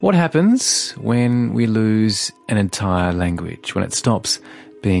What happens when we lose an entire language, when it stops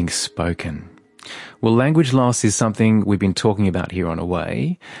being spoken? Well, language loss is something we've been talking about here on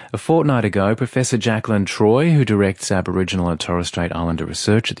Away. A fortnight ago, Professor Jacqueline Troy, who directs Aboriginal and Torres Strait Islander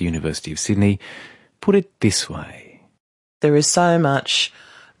research at the University of Sydney, put it this way. There is so much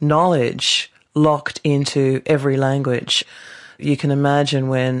knowledge locked into every language. You can imagine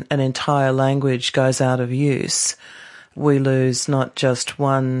when an entire language goes out of use, we lose not just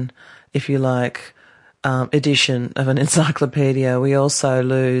one, if you like, edition of an encyclopedia. We also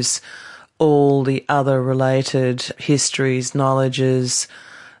lose all the other related histories, knowledges,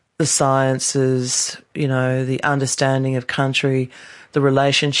 the sciences, the understanding of country, the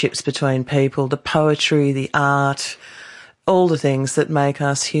relationships between people, the poetry, the art, all the things that make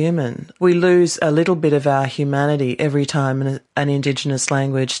us human. We lose a little bit of our humanity every time an Indigenous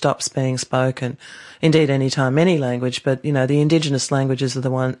language stops being spoken. Indeed, any time any language, but, the Indigenous languages of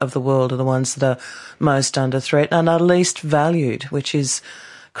the world are the ones that are most under threat and are least valued, which is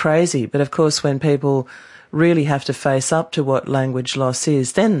crazy. But of course, when people really have to face up to what language loss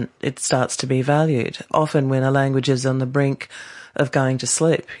is, then it starts to be valued. Often when a language is on the brink of going to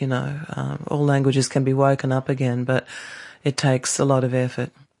sleep, all languages can be woken up again, but it takes a lot of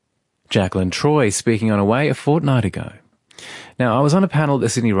effort. Jacqueline Troy speaking on Away a fortnight ago. Now, I was on a panel at the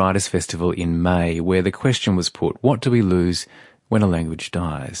Sydney Writers' Festival in May where the question was put, what do we lose when a language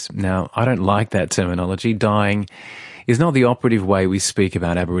dies? Now, I don't like that terminology. Dying is not the operative way we speak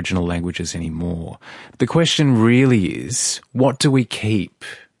about Aboriginal languages anymore. The question really is, what do we keep?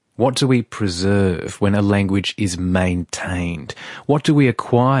 What do we preserve when a language is maintained? What do we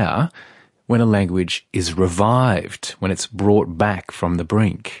acquire when a language is revived, when it's brought back from the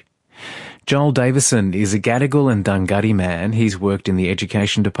brink? Joel Davison is a Gadigal and Dunghutti man. He's worked in the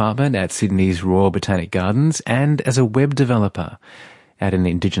education department at Sydney's Royal Botanic Gardens and as a web developer at an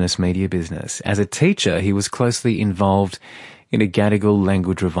Indigenous media business. As a teacher, he was closely involved in a Gadigal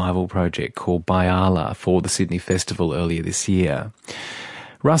language revival project called Byala for the Sydney Festival earlier this year.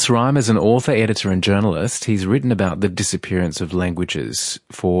 Russ Rhyme is an author, editor and journalist. He's written about the disappearance of languages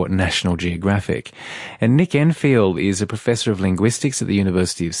for National Geographic. And Nick Enfield is a professor of linguistics at the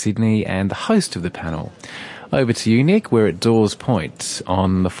University of Sydney and the host of the panel. Over to you, Nick. We're at Dawes Point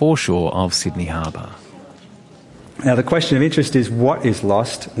on the foreshore of Sydney Harbour. Now, the question of interest is what is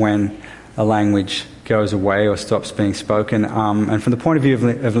lost when a language goes away or stops being spoken? And from the point of view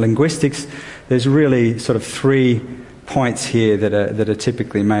of linguistics, there's really sort of three points here that are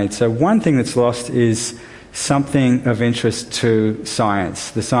typically made. So one thing that's lost is something of interest to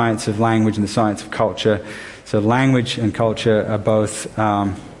science, the science of language and the science of culture. So language and culture are both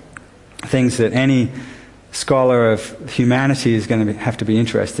things that any scholar of humanity is going to have to be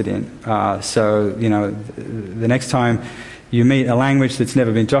interested in. The next time you meet a language that's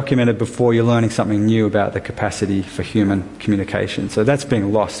never been documented before, you're learning something new about the capacity for human communication. So that's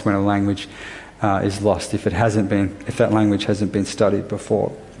being lost when a language is lost if that language hasn't been studied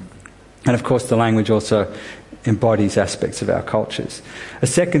before. And of course the language also embodies aspects of our cultures. A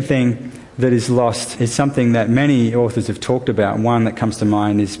second thing that is lost is something that many authors have talked about. One that comes to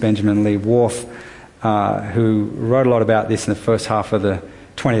mind is Benjamin Lee Whorf, who wrote a lot about this in the first half of the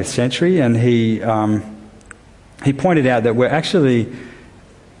 20th century, and he pointed out that we're actually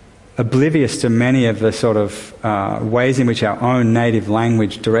oblivious to many of the sort of ways in which our own native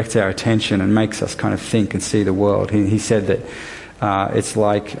language directs our attention and makes us kind of think and see the world. He said that it's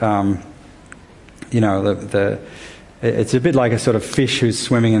like, it's a bit like a sort of fish who's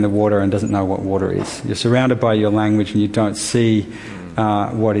swimming in the water and doesn't know what water is. You're surrounded by your language and you don't see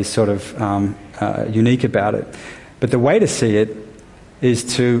what is sort of unique about it. But the way to see it is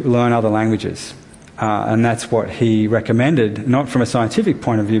to learn other languages. And that's what he recommended, not from a scientific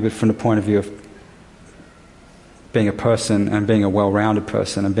point of view, but from the point of view of being a person and being a well-rounded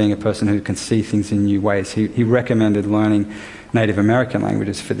person and being a person who can see things in new ways. He recommended learning Native American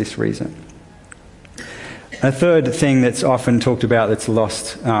languages for this reason. A third thing that's often talked about that's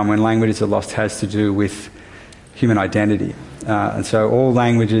lost when languages are lost has to do with human identity. And so all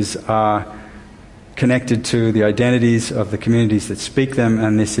languages are connected to the identities of the communities that speak them,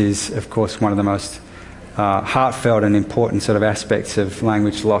 and this is, of course, one of the most heartfelt and important sort of aspects of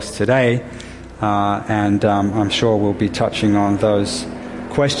language loss today. And I'm sure we'll be touching on those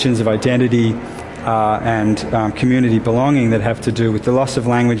questions of identity and community belonging that have to do with the loss of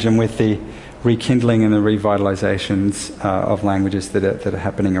language and with the rekindling and the revitalizations of languages that are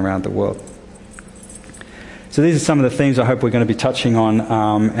happening around the world. So these are some of the themes I hope we're going to be touching on,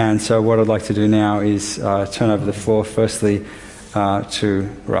 and so what I'd like to do now is turn over the floor firstly to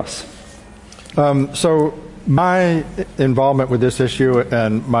Russ. So My involvement with this issue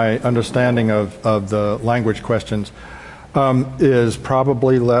and my understanding of the language questions is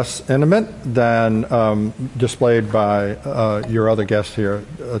probably less intimate than displayed by your other guests here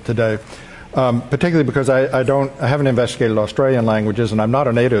today. Particularly because I haven't investigated Australian languages, and I'm not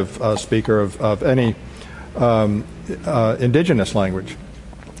a native speaker of any indigenous language.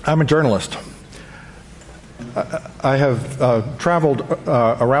 I'm a journalist. I have traveled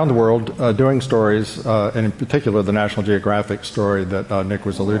around the world doing stories, and in particular the National Geographic story that Nick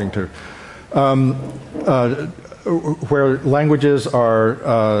was alluding to, where languages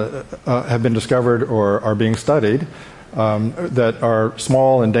have been discovered or are being studied that are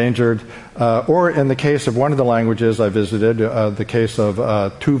small, endangered, or in the case of one of the languages I visited, the case of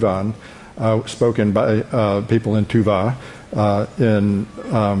Tuvan, spoken by people in Tuva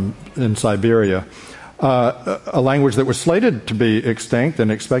in Siberia. A language that was slated to be extinct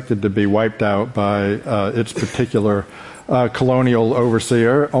and expected to be wiped out by its particular colonial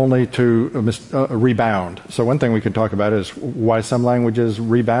overseer, only to rebound. So one thing we could talk about is why some languages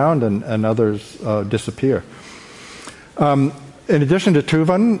rebound and others disappear. In addition to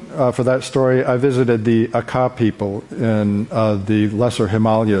Tuvan, for that story, I visited the Aka people in the lesser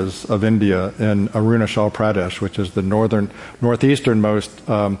Himalayas of India in Arunachal Pradesh, which is the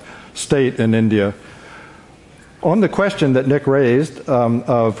northeasternmost state in India. On the question that Nick raised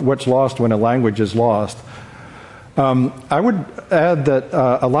of what's lost when a language is lost, I would add that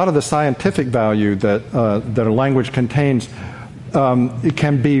a lot of the scientific value that a language contains it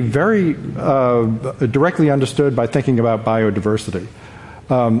can be very directly understood by thinking about biodiversity.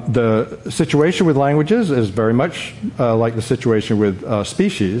 The situation with languages is very much like the situation with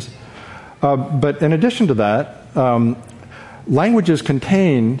species, but in addition to that, languages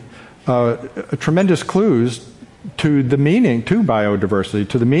contain tremendous clues to the meaning, to biodiversity,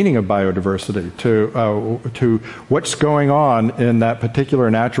 to the meaning of biodiversity, to what's going on in that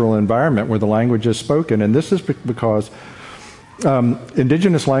particular natural environment where the language is spoken. And this is because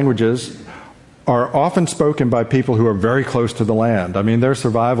indigenous languages are often spoken by people who are very close to the land. I mean, their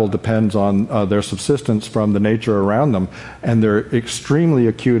survival depends on their subsistence from the nature around them, and they're extremely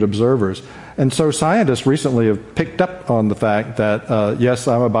acute observers. And so scientists recently have picked up on the fact that, yes,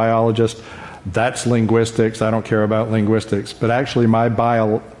 I'm a biologist, that's linguistics, I don't care about linguistics, but actually my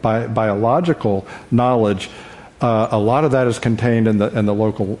biological knowledge, a lot of that is contained in the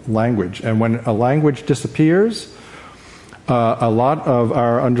local language. And when a language disappears, a lot of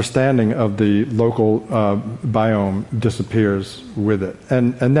our understanding of the local biome disappears with it.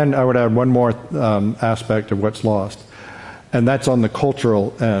 And then I would add one more aspect of what's lost, and that's on the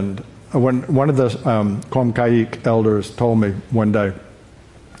cultural end. When one of the Komkaik elders told me one day,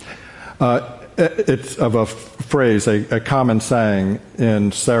 it's of a phrase, a common saying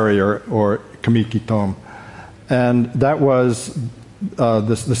in Seri or Kamikitom, and that was,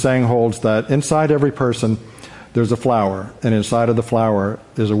 the saying holds that inside every person there's a flower, and inside of the flower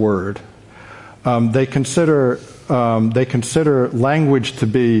is a word. They consider language to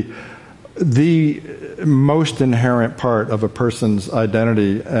be the most inherent part of a person's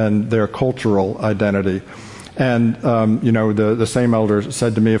identity and their cultural identity. And the same elder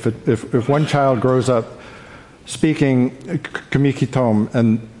said to me, if one child grows up speaking Kamikitom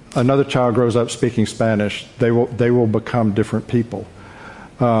and another child grows up speaking Spanish, they will become different people.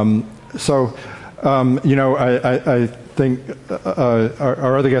 I think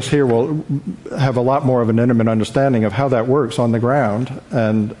our other guests here will have a lot more of an intimate understanding of how that works on the ground,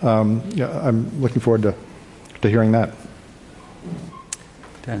 and I'm looking forward to hearing that.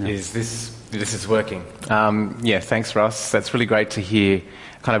 Daniel. This is working. Thanks, Russ. That's really great to hear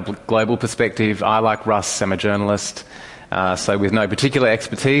kind of global perspective. I, like Russ, am a journalist, so with no particular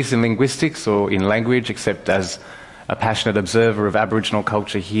expertise in linguistics or in language, except as a passionate observer of Aboriginal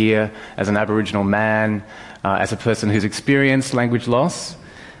culture here, as an Aboriginal man, as a person who's experienced language loss,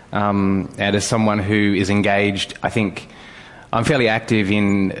 and as someone who is engaged. I think I'm fairly active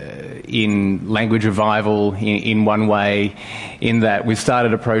in language revival in one way, in that we've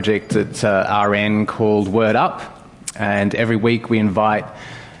started a project at RN called Word Up, and every week we invite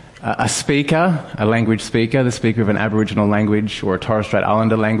a speaker, a language speaker, the speaker of an Aboriginal language or a Torres Strait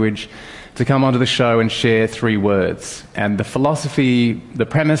Islander language, to come onto the show and share 3 words. And the philosophy, the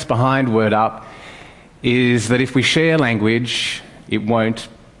premise behind Word Up is that if we share language, it won't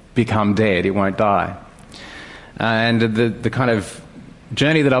become dead, it won't die. And the kind of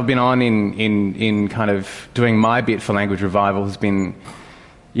journey that I've been on in kind of doing my bit for language revival has been,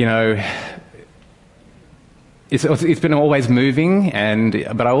 it's been always moving,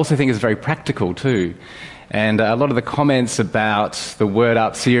 but I also think it's very practical too. And a lot of the comments about the Word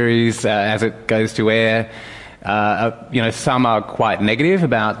Up series as it goes to air, some are quite negative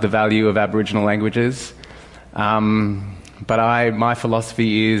about the value of Aboriginal languages. But my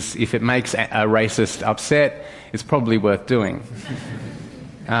philosophy is, if it makes a racist upset, it's probably worth doing.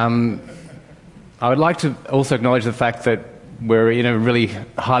 I would like to also acknowledge the fact that we're in a really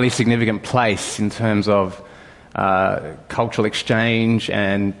highly significant place in terms of cultural exchange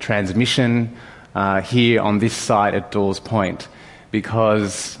and transmission here on this site at Dawes Point,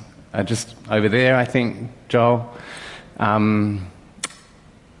 because just over there, I think, Joel, one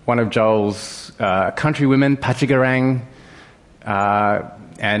of Joel's countrywomen, Pachigarang,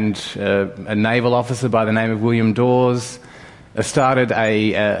 and a naval officer by the name of William Dawes started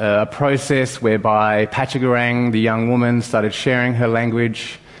a process whereby Pachigarang, the young woman, started sharing her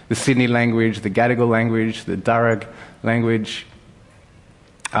language, the Sydney language, the Gadigal language, the Darug language,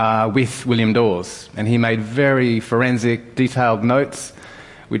 with William Dawes. And he made very forensic, detailed notes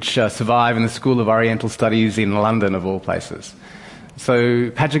which survive in the School of Oriental Studies in London, of all places. So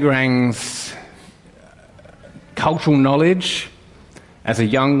Pachigarang's cultural knowledge as a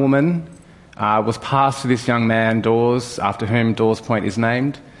young woman was passed to this young man, Dawes, after whom Dawes Point is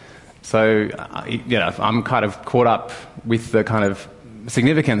named. So, I'm kind of caught up with the kind of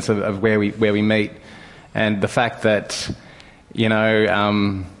significance of where we meet, and the fact that, at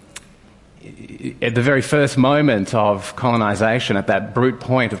the very first moment of colonisation, at that brute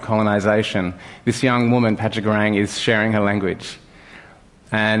point of colonisation, this young woman, Pachigarang, is sharing her language,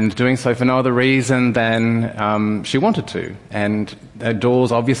 and doing so for no other reason than she wanted to. And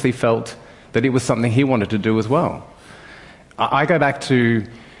Dawes obviously felt that it was something he wanted to do as well. I go back to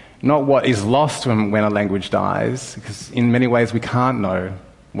not what is lost when a language dies, because in many ways we can't know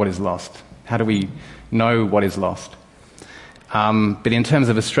what is lost. How do we know what is lost? But in terms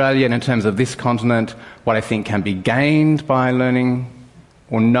of Australia and in terms of this continent, what I think can be gained by learning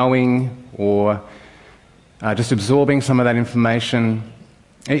or knowing or just absorbing some of that information,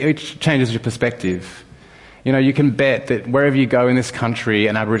 it changes your perspective. You can bet that wherever you go in this country,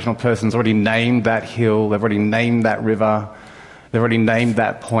 an Aboriginal person's already named that hill, they've already named that river, they've already named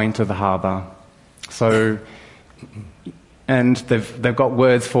that point of the harbour. So, and they've got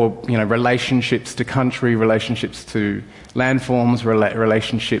words for, relationships to country, relationships to landforms,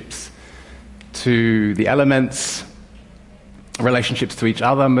 relationships to the elements, relationships to each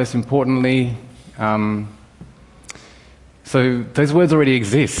other, most importantly. So those words already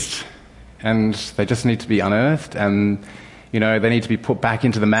exist, and they just need to be unearthed, and they need to be put back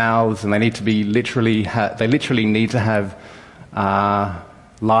into the mouths, and they need to be literally need to have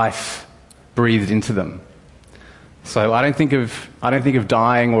life breathed into them. So I don't think of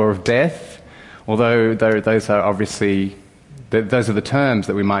dying or of death, although those are obviously those are the terms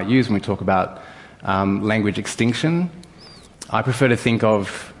that we might use when we talk about language extinction. I prefer to think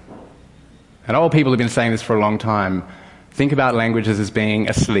of, and old people have been saying this for a long time, think about languages as being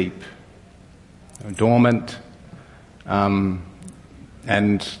asleep, dormant, and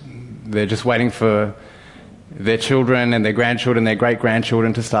they're just waiting for their children and their grandchildren, their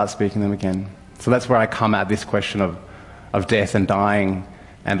great-grandchildren to start speaking them again. So that's where I come at this question of death and dying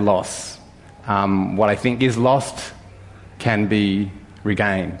and loss. What I think is lost can be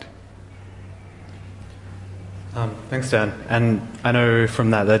regained. Thanks, Dan. And I know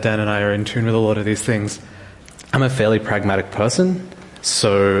from that Dan and I are in tune with a lot of these things. I'm a fairly pragmatic person,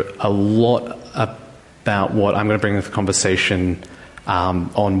 so a lot about what I'm going to bring to the conversation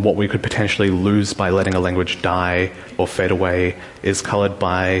on what we could potentially lose by letting a language die or fade away is coloured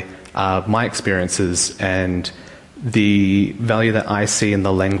by my experiences and the value that I see in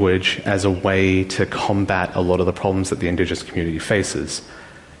the language as a way to combat a lot of the problems that the Indigenous community faces.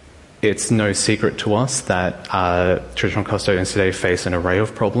 It's no secret to us that traditional custodians today face an array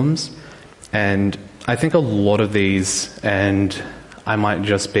of problems, and I think a lot of these, and I might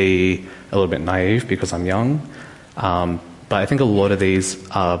just be a little bit naive because I'm young, but I think a lot of these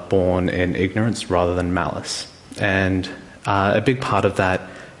are born in ignorance rather than malice. And a big part of that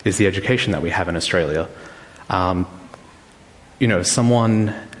is the education that we have in Australia.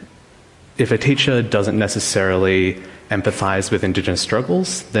 If a teacher doesn't necessarily empathise with Indigenous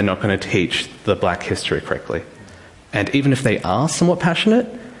struggles, they're not going to teach the black history correctly. And even if they are somewhat passionate,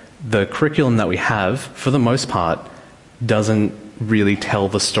 the curriculum that we have, for the most part, doesn't really tell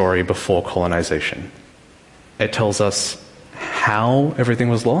the story before colonisation. It tells us how everything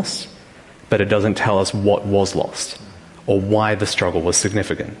was lost, but it doesn't tell us what was lost or why the struggle was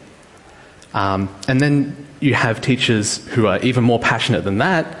significant. And then you have teachers who are even more passionate than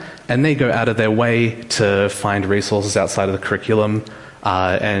that, and they go out of their way to find resources outside of the curriculum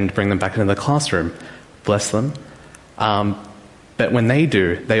and bring them back into the classroom. bless them. But when they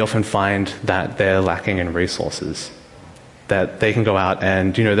do, they often find that they're lacking in resources, that they can go out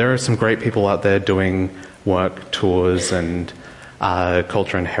and, there are some great people out there doing work, tours, and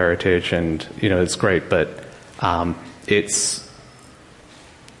culture and heritage, and, it's great, but it's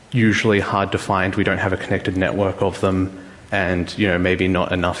usually hard to find. We don't have a connected network of them, and, maybe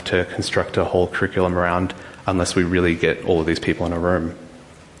not enough to construct a whole curriculum around unless we really get all of these people in a room.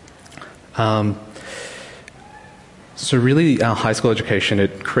 So really, our high school education,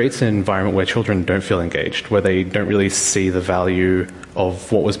 it creates an environment where children don't feel engaged, where they don't really see the value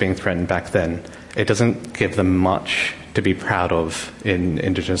of what was being threatened back then. It doesn't give them much to be proud of in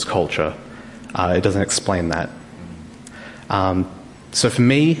Indigenous culture. It doesn't explain that. So for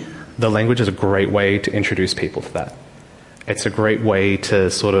me, the language is a great way to introduce people to that. It's a great way to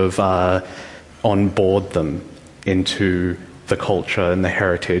sort of onboard them into the culture and the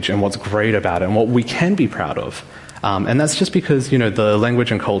heritage and what's great about it and what we can be proud of. And that's just because, the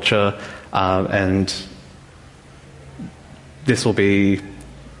language and culture, and this will be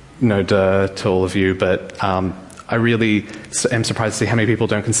duh to all of you, but I really am surprised to see how many people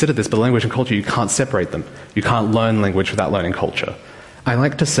don't consider this, but language and culture, you can't separate them. You can't learn language without learning culture. I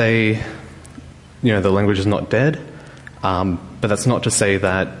like to say, the language is not dead, but that's not to say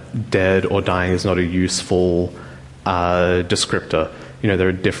that dead or dying is not a useful descriptor.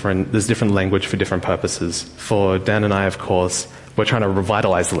 There's different language for different purposes. For Dan and I, of course, we're trying to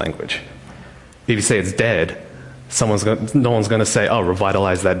revitalize the language. If you say it's dead, no one's going to say, oh,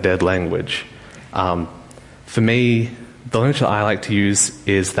 revitalize that dead language. For me, the language that I like to use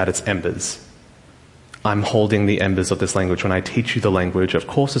is that it's embers. I'm holding the embers of this language. When I teach you the language, of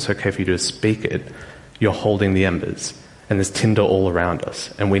course it's okay for you to speak it. You're holding the embers. And there's tinder all around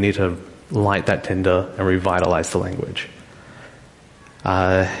us. And we need to light that tinder and revitalize the language.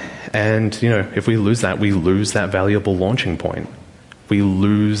 And, if we lose that valuable launching point. We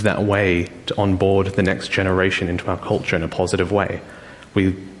lose that way to onboard the next generation into our culture in a positive way.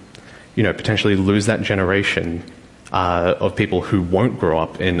 We, potentially lose that generation of people who won't grow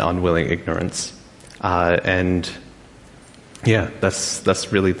up in unwilling ignorance. And, yeah,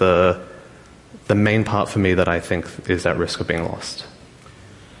 that's really the main part for me that I think is at risk of being lost.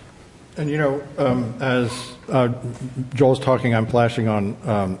 And as Joel's talking, I'm flashing on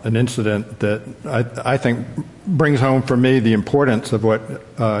an incident that I think brings home for me the importance of what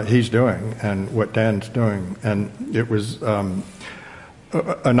he's doing and what Dan's doing. And it was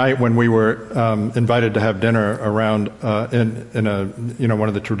a night when we were invited to have dinner around in a one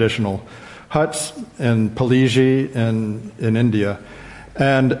of the traditional huts in Paliji in India.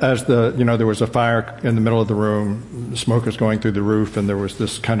 And as there was a fire in the middle of the room, smoke was going through the roof, and there was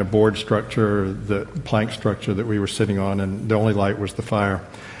this kind of board structure, the plank structure that we were sitting on, and the only light was the fire.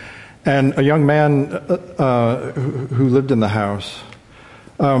 And a young man who lived in the house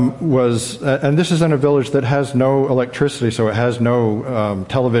and this is in a village that has no electricity, so it has no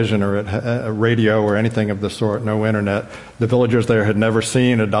television or a radio or anything of the sort, no internet. The villagers there had never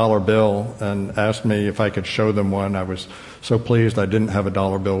seen a dollar bill and asked me if I could show them one. I was so pleased I didn't have a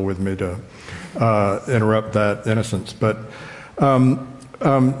dollar bill with me to interrupt that innocence. But Pario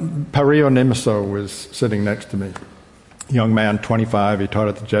Nimiso was sitting next to me. Young man, 25, he taught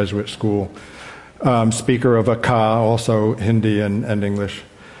at the Jesuit school. Speaker of Akka, also Hindi and English.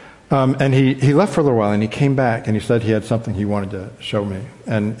 And he left for a little while, and he came back, and he said he had something he wanted to show me.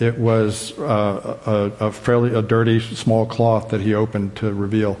 And it was a dirty, small cloth that he opened to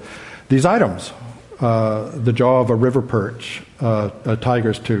reveal these items. The jaw of a river perch, a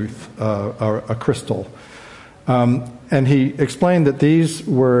tiger's tooth, a crystal. And he explained that this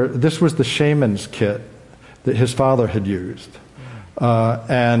was the shaman's kit that his father had used.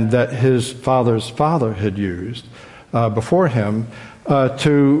 And that his father's father had used before him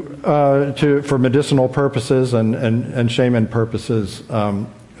for medicinal purposes and shaman purposes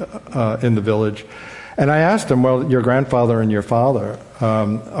in the village. And I asked him, well, your grandfather and your father,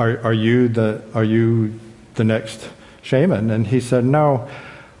 are you the next shaman? And he said, no.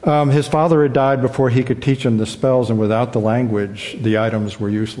 His father had died before he could teach him the spells, and without the language, the items were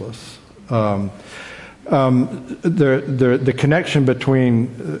useless. The connection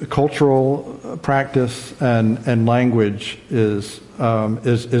between cultural practice and language is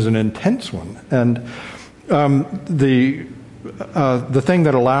an intense one, and the thing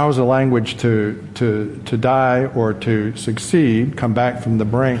that allows a language to die or to succeed, come back from the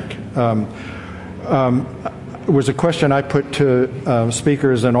brink, was a question I put to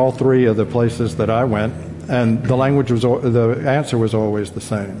speakers in all three of the places that I went, and the answer was always the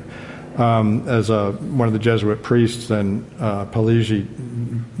same. As one of the Jesuit priests in Paligi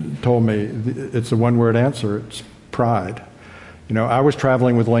told me, it's a one-word answer. It's pride. I was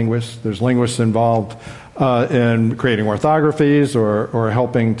traveling with linguists. There's linguists involved in creating orthographies or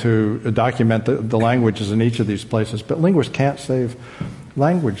helping to document the languages in each of these places. But linguists can't save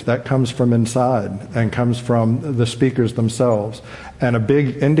language. That comes from inside and comes from the speakers themselves. And a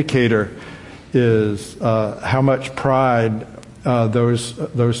big indicator is how much pride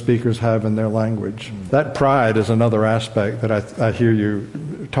those speakers have in their language. That pride is another aspect that I hear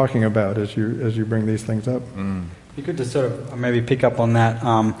you talking about as you bring these things up. You could just sort of maybe pick up on that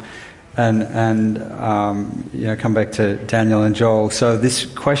and come back to Daniel and Joel. So this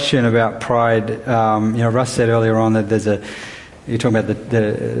question about pride, Russ said earlier on that you're talking about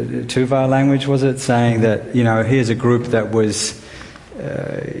the Tuva language, was it? Saying that, here's a group that was,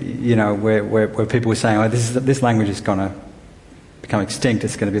 where people were saying, this language is going to become extinct,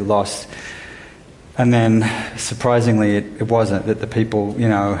 it's going to be lost. And then, surprisingly, it wasn't, that the people,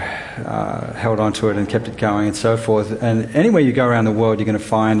 held on to it and kept it going and so forth. And anywhere you go around the world, you're going to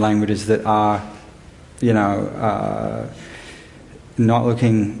find languages that are, their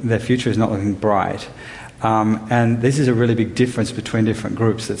future is not looking bright. And this is a really big difference between different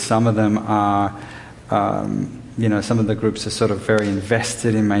groups, that some of them are, some of the groups are sort of very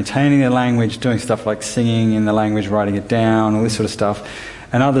invested in maintaining their language, doing stuff like singing in the language, writing it down, all this sort of stuff.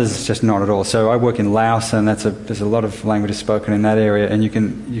 And others just not at all. So I work in Laos, and there's a lot of languages spoken in that area, and you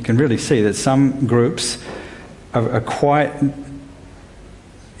can really see that some groups are quite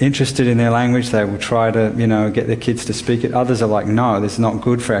interested in their language. They will try to get their kids to speak it. Others are like, no, this is not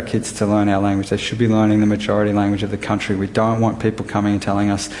good for our kids to learn our language. They should be learning the majority language of the country. We don't want people coming and telling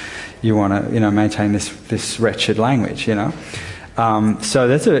us you want to maintain this wretched language. So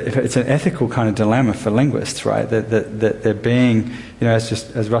it's an ethical kind of dilemma for linguists, right? That they're being,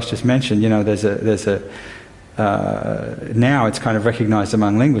 as Russ just mentioned, there's a now it's kind of recognised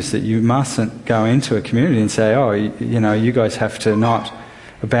among linguists that you mustn't go into a community and say, you guys have to not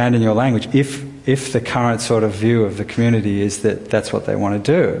abandon your language if the current sort of view of the community is that that's what they want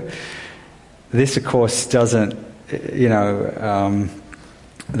to do. This, of course, doesn't,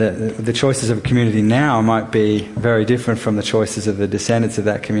 the choices of a community now might be very different from the choices of the descendants of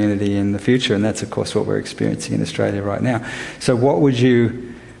that community in the future, and that's, of course, what we're experiencing in Australia right now. So what would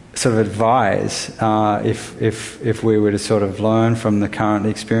you sort of advise if we were to sort of learn from the current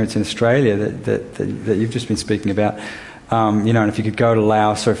experience in Australia that you've just been speaking about? And if you could go to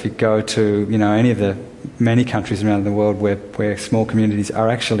Laos, or if you go to any of the many countries around the world where small communities are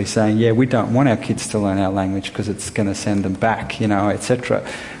actually saying, we don't want our kids to learn our language because it's going to send them back, etc.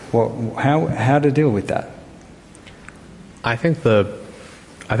 How to deal with that? I think the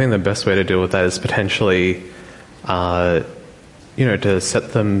best way to deal with that is potentially, to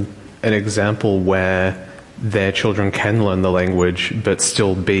set them an example where their children can learn the language but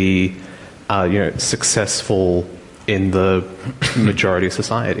still be, successful in the majority of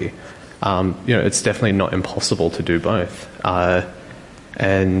society. It's definitely not impossible to do both.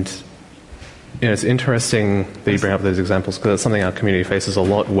 And it's interesting that you bring up those examples, because it's something our community faces a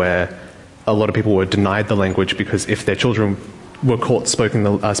lot, where a lot of people were denied the language because if their children were caught speaking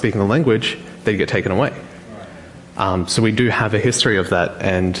the language, they'd get taken away. So we do have a history of that,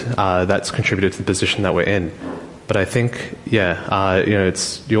 and that's contributed to the position that we're in. But I think, you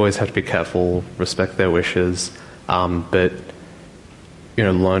always have to be careful, respect their wishes, but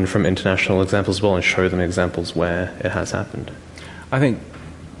learn from international examples as well, and show them examples where it has happened. I think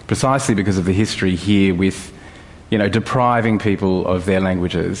precisely because of the history here with, depriving people of their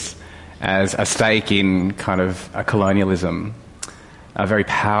languages as a stake in kind of a colonialism, a very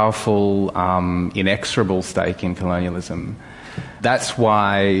powerful, inexorable stake in colonialism. That's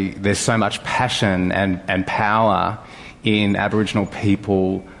why there's so much passion and power in Aboriginal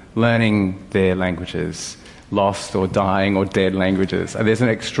people learning their languages, lost or dying or dead languages. There's an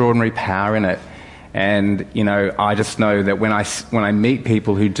extraordinary power in it. And, I just know that when I meet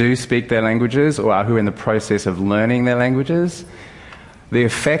people who do speak their languages or who are in the process of learning their languages, the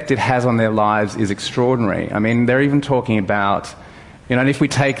effect it has on their lives is extraordinary. I mean, they're even talking about, and if we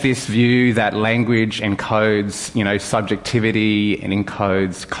take this view that language encodes, subjectivity, it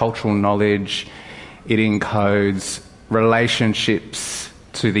encodes cultural knowledge, it encodes relationships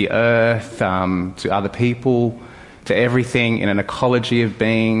to the earth, to other people, to everything in an ecology of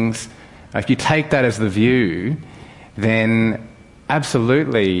beings. If you take that as the view, then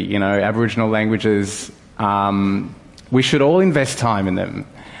absolutely, Aboriginal languages, we should all invest time in them.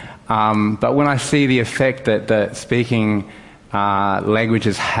 But when I see the effect that speaking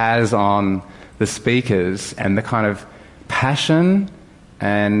languages has on the speakers, and the kind of passion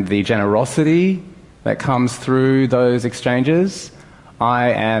and the generosity that comes through those exchanges,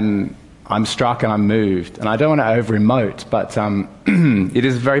 I'm struck and I'm moved. And I don't want to over-emote, but it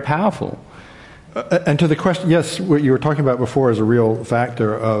is very powerful. And to the question, yes, what you were talking about before is a real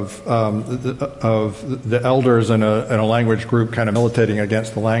factor of the elders in a language group kind of militating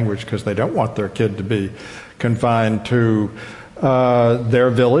against the language because they don't want their kid to be confined to their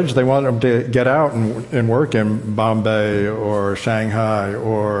village. They want them to get out and work in Bombay or Shanghai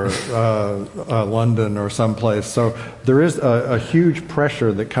or London or someplace. So there is a huge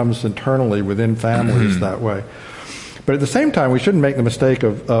pressure that comes internally within families that way. But at the same time, we shouldn't make the mistake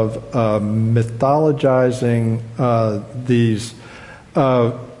of mythologizing these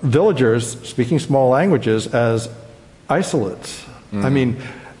villagers speaking small languages as isolates. I mean,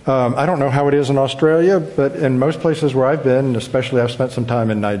 I don't know how it is in Australia, but in most places where I've been, especially I've spent some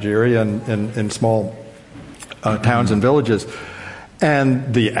time in Nigeria and in small towns and villages,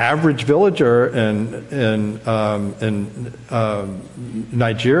 and the average villager in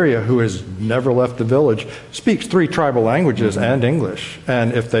Nigeria who has never left the village speaks 3 tribal languages and English.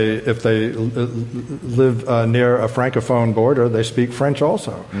 And if they live near a francophone border, they speak French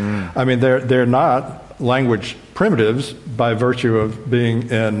also. I mean, they're not language primitives by virtue of being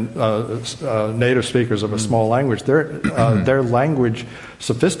in native speakers of a small language. They're language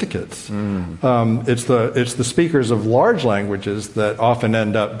sophisticates. It's the speakers of large languages that often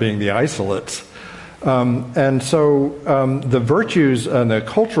end up being the isolates. And so the virtues and the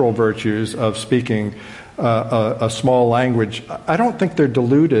cultural virtues of speaking a small language, I don't think they're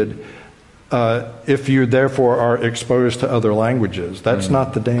diluted if you therefore are exposed to other languages. That's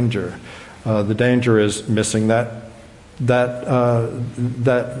not the danger. The danger is missing that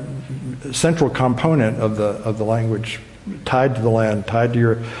central component of the language, tied to the land, tied to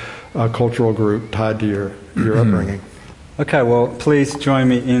your cultural group, tied to your upbringing. Okay, well, please join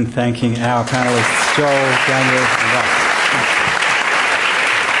me in thanking our panelists, Joel, Daniel, and Russ.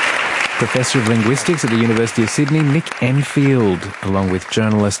 Professor of Linguistics at the University of Sydney, Nick Enfield, along with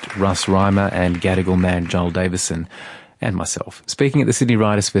journalist Russ Reimer and Gadigal man Joel Davison, and myself, speaking at the Sydney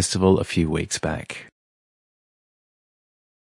Writers' Festival a few weeks back.